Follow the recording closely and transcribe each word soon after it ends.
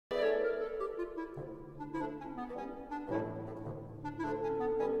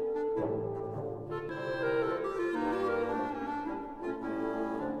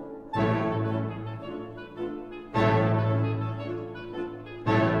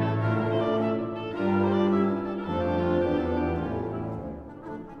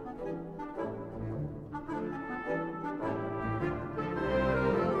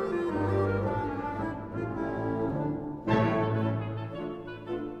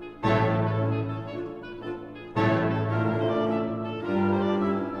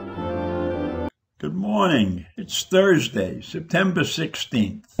Good morning. It's Thursday, September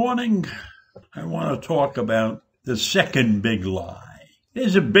 16th. Morning, I want to talk about the second big lie.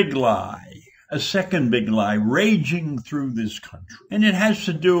 There's a big lie, a second big lie raging through this country. And it has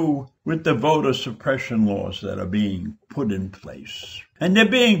to do with the voter suppression laws that are being put in place. And they're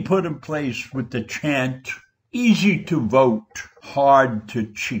being put in place with the chant, easy to vote, hard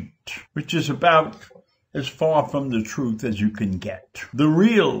to cheat, which is about as far from the truth as you can get. The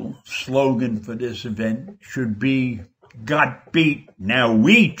real slogan for this event should be, got beat, now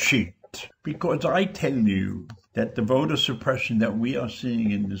we cheat. Because I tell you that the voter suppression that we are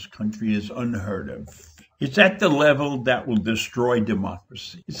seeing in this country is unheard of. It's at the level that will destroy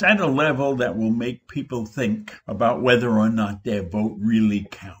democracy. It's at a level that will make people think about whether or not their vote really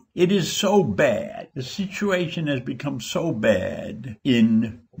counts. It is so bad. The situation has become so bad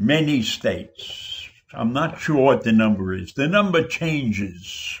in many states. I'm not sure what the number is. The number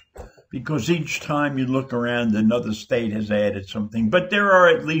changes because each time you look around, another state has added something. But there are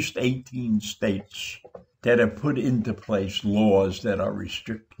at least 18 states that have put into place laws that are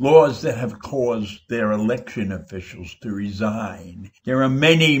restrictive, laws that have caused their election officials to resign. There are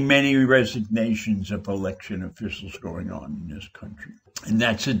many, many resignations of election officials going on in this country. And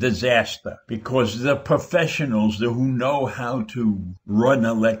that's a disaster because the professionals who know how to run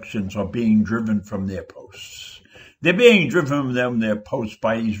elections are being driven from their posts. They're being driven from their posts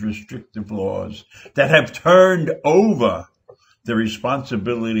by these restrictive laws that have turned over the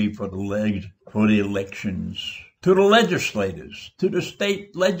responsibility for the elections to the legislators, to the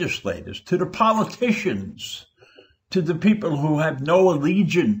state legislators, to the politicians, to the people who have no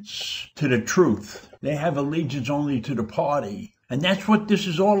allegiance to the truth. They have allegiance only to the party. And that's what this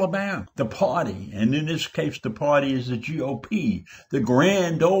is all about, the party. And in this case, the party is the GOP, the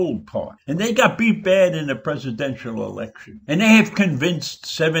grand old party. And they got beat bad in the presidential election. And they have convinced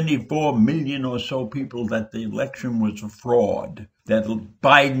 74 million or so people that the election was a fraud, that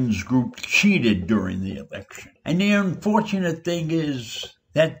Biden's group cheated during the election. And the unfortunate thing is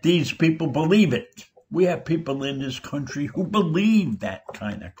that these people believe it. We have people in this country who believe that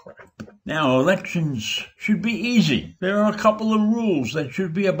kind of crap. Now, elections should be easy. There are a couple of rules that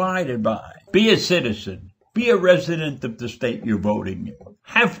should be abided by. Be a citizen. Be a resident of the state you're voting in.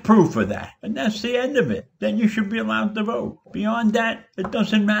 Have proof of that. And that's the end of it. Then you should be allowed to vote. Beyond that, it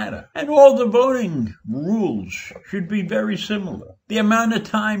doesn't matter. And all the voting rules should be very similar. The amount of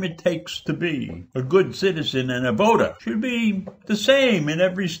time it takes to be a good citizen and a voter should be the same in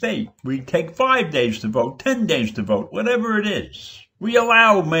every state. We take 5 days to vote, 10 days to vote, whatever it is. We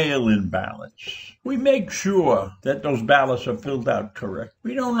allow mail-in ballots. We make sure that those ballots are filled out correct.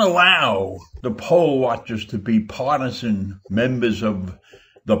 We don't allow the poll watchers to be partisan members of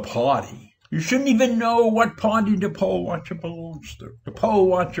the party. You shouldn't even know what party the poll watcher belongs to. The poll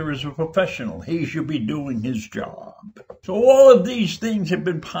watcher is a professional. He should be doing his job. So all of these things have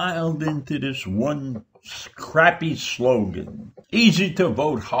been piled into this one crappy slogan. Easy to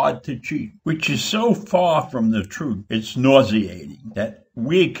vote, hard to cheat, which is so far from the truth, it's nauseating that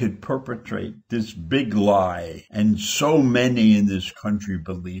we could perpetrate this big lie, and so many in this country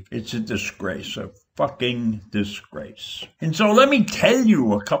believe it's a disgrace, a fucking disgrace. And so let me tell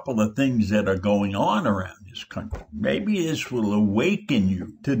you a couple of things that are going on around this country. Maybe this will awaken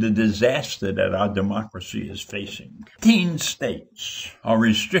you to the disaster that our democracy is facing. 18 states are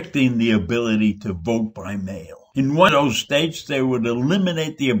restricting the ability to vote by mail. In one of those states, they would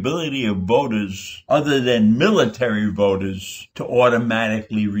eliminate the ability of voters, other than military voters, to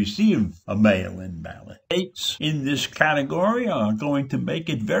automatically receive a mail-in ballot. States in this category are going to make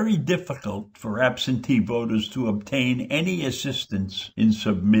it very difficult for absentee voters to obtain any assistance in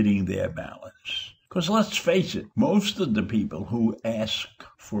submitting their ballots. Because let's face it, most of the people who ask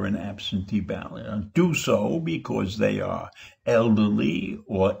for an absentee ballot. Do so because they are elderly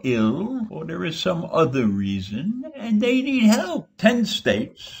or ill, or there is some other reason, and they need help. 10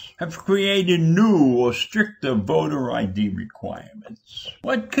 states have created new or stricter voter ID requirements.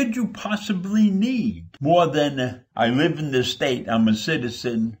 What could you possibly need more than I live in this state, I'm a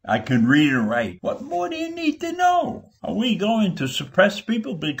citizen, I can read and write? What more do you need to know? Are we going to suppress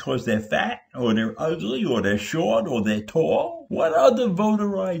people because they're fat, or they're ugly, or they're short, or they're tall? What other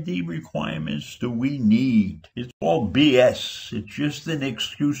voter ID requirements do we need? It's all BS. It's just an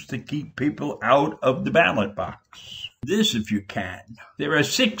excuse to keep people out of the ballot box. This, if you can. There are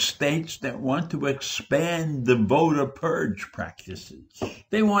 6 states that want to expand the voter purge practices.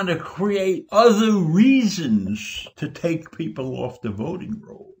 They want to create other reasons to take people off the voting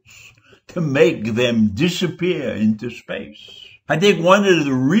rolls, to make them disappear into space. I think one of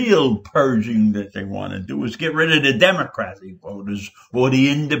the real purging that they want to do is get rid of the Democratic voters or the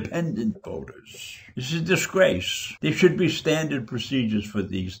independent voters. This is a disgrace. There should be standard procedures for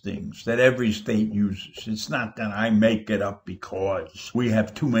these things that every state uses. It's not that I make it up because we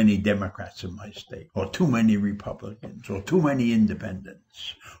have too many Democrats in my state, or too many Republicans, or too many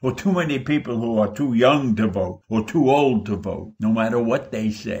independents, or too many people who are too young to vote, or too old to vote. No matter what they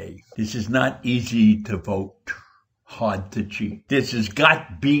say, this is not easy to vote. Hard to cheat. This has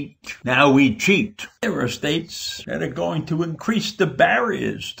got beat. Now we cheat. There are states that are going to increase the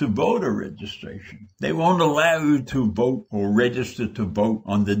barriers to voter registration. They won't allow you to vote or register to vote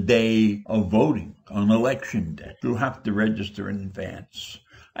on the day of voting, on election day. You have to register in advance.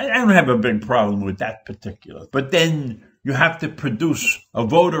 I don't have a big problem with that particular. But then you have to produce a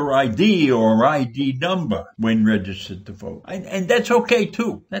voter ID or ID number when registered to vote. And that's okay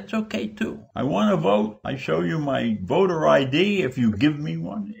too. That's okay too. I want to vote. I show you my voter ID if you give me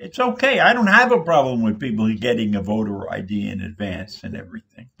one. It's okay. I don't have a problem with people getting a voter ID in advance and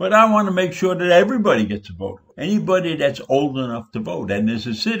everything. But I want to make sure that everybody gets a voter. Anybody that's old enough to vote and is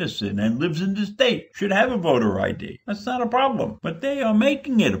a citizen and lives in the state should have a voter ID. That's not a problem. But they are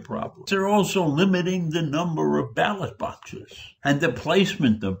making it a problem. They're also limiting the number of ballot boxes and the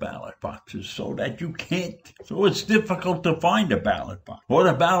placement of ballot boxes so that you can't. So it's difficult to find a ballot box. Or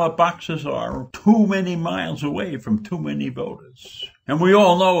the ballot boxes are too many miles away from too many voters. And we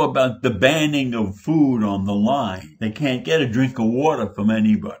all know about the banning of food on the line. They can't get a drink of water from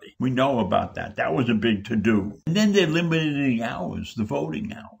anybody. We know about that. That was a big to-do. And then they're limiting the hours, the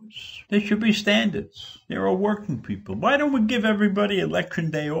voting hours. There should be standards. There are working people. Why don't we give everybody election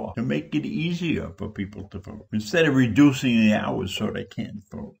day off to make it easier for people to vote instead of reducing the hours so they can't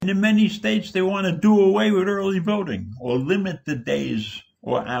vote? And in many states, they want to do away with early voting or limit the days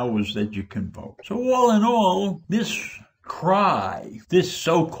or hours that you can vote. So all in all, this cry, this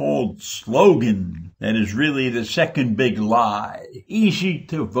so-called slogan that is really the second big lie, easy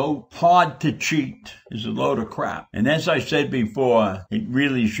to vote, hard to cheat, is a load of crap. And as I said before, it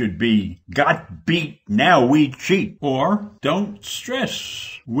really should be, got beat, now we cheat. Or, don't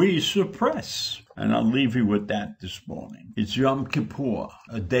stress, we suppress. And I'll leave you with that this morning. It's Yom Kippur,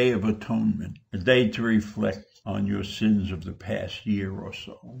 a day of atonement, a day to reflect on your sins of the past year or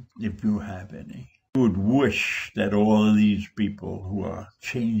so, if you have any. I would wish that all of these people who are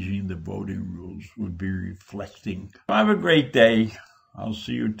changing the voting rules would be reflecting. Have a great day. I'll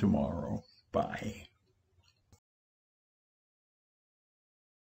see you tomorrow. Bye.